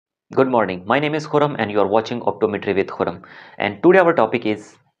Good morning. My name is Khurram and you are watching Optometry with Khurram. And today our topic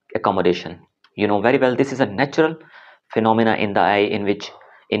is accommodation. You know very well this is a natural phenomena in the eye in which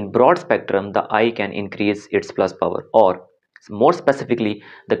in broad spectrum the eye can increase its plus power, or more specifically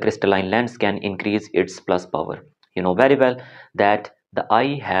the crystalline lens can increase its plus power. You know very well that the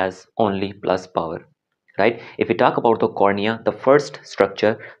eye has only plus power, right? If we talk about the cornea, the first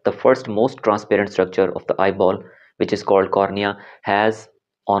structure, the first most transparent structure of the eyeball, which is called cornea, has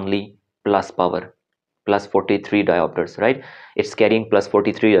only plus power, plus 43 diopters, right? It's carrying plus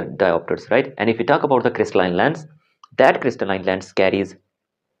 43 diopters, right? And if we talk about the crystalline lens, that crystalline lens carries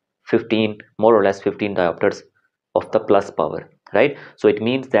 15, more or less 15 diopters of the plus power, right? So it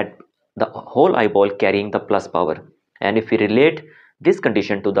means that the whole eyeball carrying the plus power. And if we relate this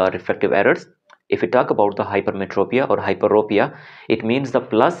condition to the refractive errors, if we talk about the hypermetropia or hyperopia, it means the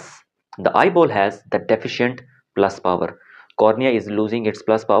eyeball has the deficient plus power. Cornea is losing its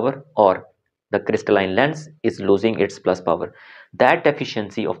plus power, or the crystalline lens is losing its plus power. That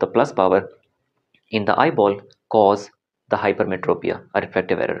deficiency of the plus power in the eyeball cause the hypermetropia, a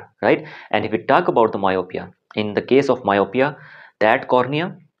refractive error, right? And if we talk about the myopia, in the case of myopia, that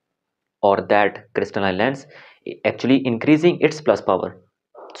cornea or that crystalline lens actually increasing its plus power.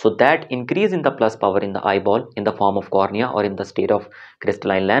 So that increase in the plus power in the eyeball in the form of cornea or in the state of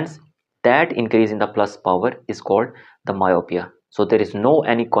crystalline lens, that increase in the plus power is called the myopia. So there is no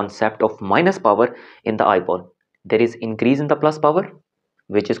any concept of minus power in the eyeball. There is increase in the plus power,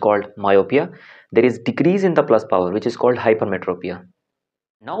 which is called myopia. There is decrease in the plus power, which is called hypermetropia.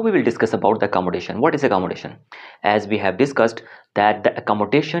 Now we will discuss about the accommodation. What is accommodation? As we have discussed that the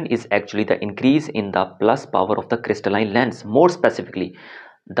accommodation is actually the increase in the plus power of the crystalline lens. More specifically,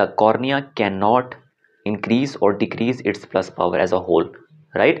 the cornea cannot increase or decrease its plus power as a whole,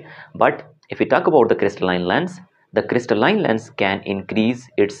 right? But if we talk about the crystalline lens can increase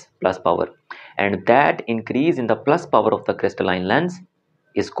its plus power, and that increase in the plus power of the crystalline lens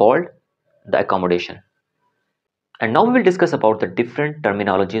is called the accommodation. And now we will discuss about the different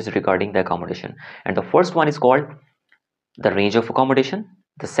terminologies regarding the accommodation. And the first one is called the range of accommodation.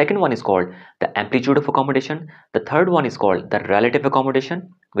 The second one is called the amplitude of accommodation. The third one is called the relative accommodation,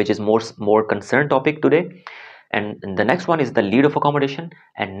 which is more concerned topic today. And the next one is the lead of accommodation,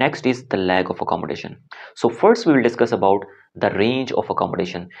 and next is the lag of accommodation. So first we will discuss about the range of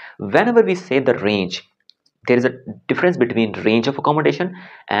accommodation. Whenever we say the range, there is a difference between range of accommodation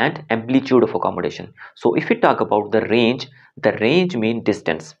and amplitude of accommodation. So if we talk about the range mean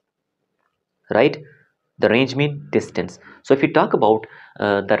distance, right? The range mean distance. So if we talk about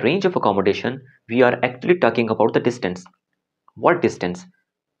the range of accommodation, we are actually talking about the distance. What distance,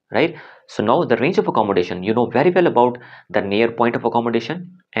 right? So now the range of accommodation, you know very well about the near point of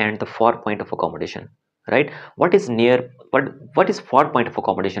accommodation and the far point of accommodation, right? What is what is far point of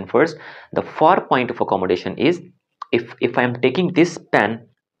accommodation? First, the far point of accommodation is if I am taking this pen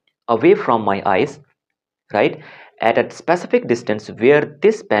away from my eyes, right, at a specific distance where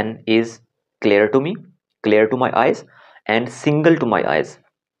this pen is clear to me, clear to my eyes, and single to my eyes,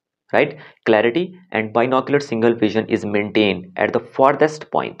 right? Clarity and binocular single vision is maintained at the farthest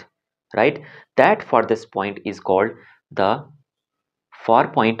point, right? That farthest point is called the far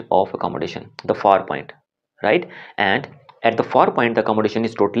point of accommodation, the far point, right? And at the far point the accommodation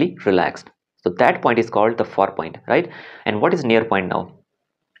is totally relaxed, so that point is called the far point, right? And what is near point? Now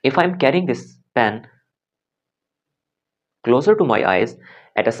if I'm carrying this pen closer to my eyes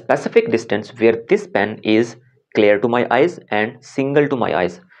at a specific distance where this pen is clear to my eyes and single to my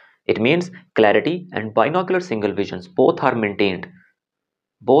eyes, it means clarity and binocular single visions both are maintained,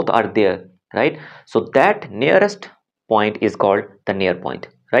 both are there, right? So that nearest point is called the near point,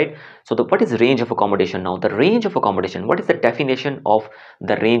 right? So what is range of accommodation? Now the range of accommodation, what is the definition of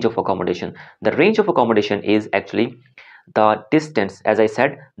the range of accommodation? The range of accommodation is actually the distance. As I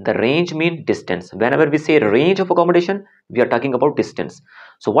said, the range means distance. Whenever we say range of accommodation, we are talking about distance.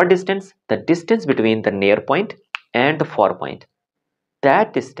 So what distance? The distance between the near point and the far point,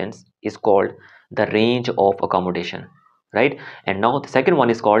 that distance is called the range of accommodation, right? And now the second one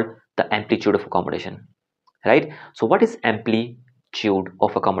is called the amplitude of accommodation, right? So what is amplitude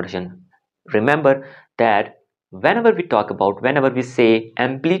of accommodation? Remember that whenever we say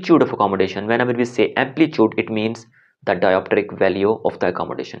amplitude of accommodation, whenever we say amplitude, it means the dioptric value of the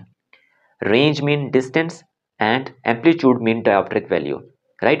accommodation. Range mean distance and amplitude mean dioptric value,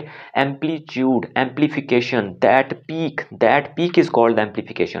 right? Amplitude, amplification, that peak is called the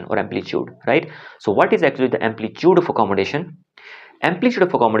amplification or amplitude, right? So what is actually the amplitude of accommodation? Amplitude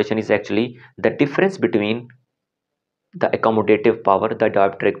of accommodation is actually the difference between the accommodative power, the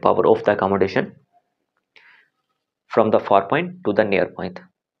dioptric power of the accommodation from the far point to the near point,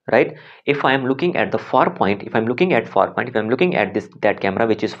 right? If I am looking at the far point, if I'm looking at far point, if I'm looking at that camera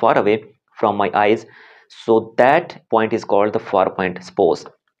which is far away from my eyes, so that point is called the far point suppose,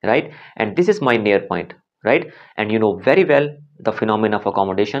 right? And this is my near point, right? And you know very well the phenomena of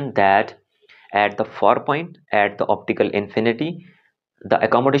accommodation, that at the far point, at the optical infinity, the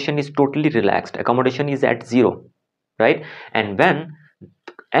accommodation is totally relaxed, accommodation is at zero, right? And when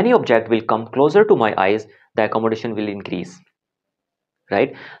any object will come closer to my eyes, the accommodation will increase,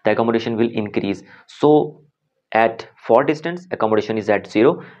 right? The accommodation will increase. So at far distance, accommodation is at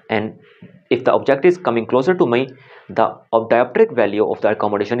zero, and if the object is coming closer to me, the dioptric value of the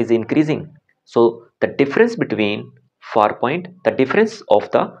accommodation is increasing. So the difference between far point, the difference of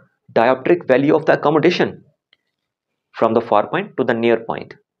the dioptric value of the accommodation from the far point to the near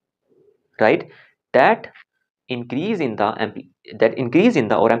point, right? That increase in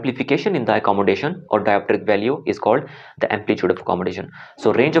the or amplification in the accommodation or dioptric value is called the amplitude of accommodation.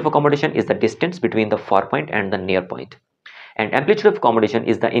 So range of accommodation is the distance between the far point and the near point, and amplitude of accommodation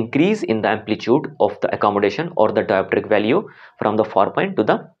is the increase in the amplitude of the accommodation or the dioptric value from the far point to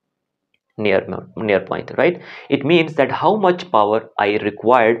the near point, right? It means that how much power I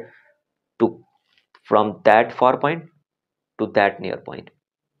required to from that far point to that near point,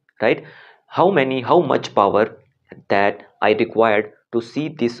 right? How much power that I required to see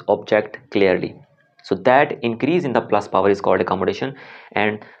this object clearly. So that increase in the plus power is called accommodation,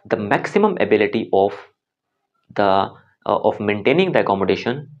 and the maximum ability of maintaining the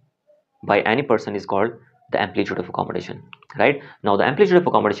accommodation by any person is called the amplitude of accommodation, right? Now the amplitude of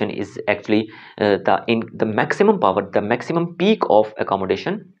accommodation is actually the maximum power, the maximum peak of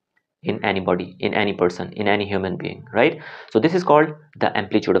accommodation in anybody, in any person, in any human being, right? So this is called the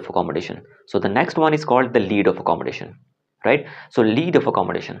amplitude of accommodation. So the next one is called the lead of accommodation, right? So lead of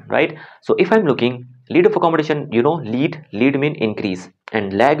accommodation, right? So if I'm looking lead of accommodation, you know, lead mean increase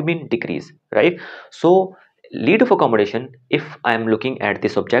and lag mean decrease, right? So lead of accommodation, if I am looking at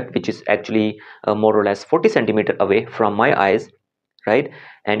this object which is actually more or less 40 centimeter away from my eyes, right?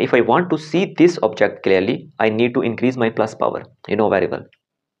 And if I want to see this object clearly, I need to increase my plus power, you know very well,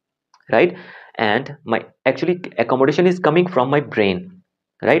 right? And my actually accommodation is coming from my brain,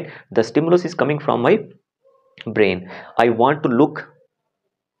 right? The stimulus is coming from my brain. I want to look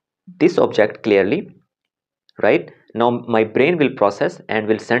this object clearly, right? Now my brain will process and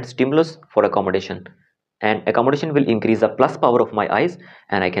will send stimulus for accommodation, and accommodation will increase the plus power of my eyes,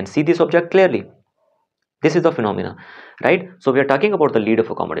 and I can see this object clearly. This is the phenomena, right? So we are talking about the lead of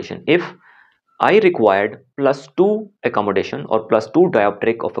accommodation. If I required +2 accommodation or +2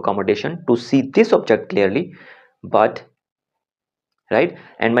 dioptric of accommodation to see this object clearly, but right,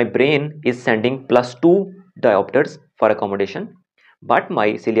 and my brain is sending +2 diopters for accommodation, but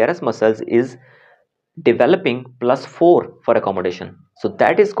my ciliaris muscles is developing +4 for accommodation. So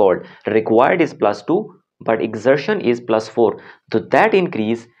that is called required is +2, but exertion is +4. So that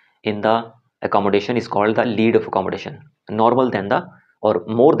increase in the accommodation is called the lead of accommodation, normal than the or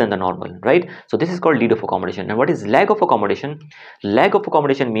more than the normal, right? So this is called lead of accommodation. And what is lag of accommodation? Lag of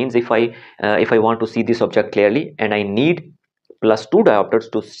accommodation means if I want to see this object clearly and I need +2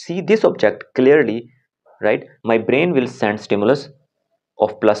 diopters to see this object clearly, right? My brain will send stimulus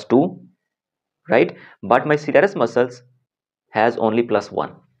of +2, right? But my ciliaris muscles has only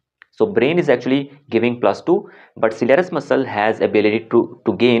 +1. So brain is actually giving +2, but ciliaris muscle has ability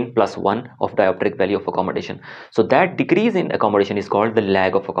to gain +1 of dioptric value of accommodation. So that decrease in accommodation is called the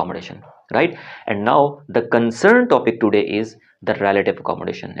lag of accommodation, right? And now the concern topic today is the relative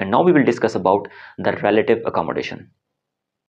accommodation, and now we will discuss about the relative accommodation.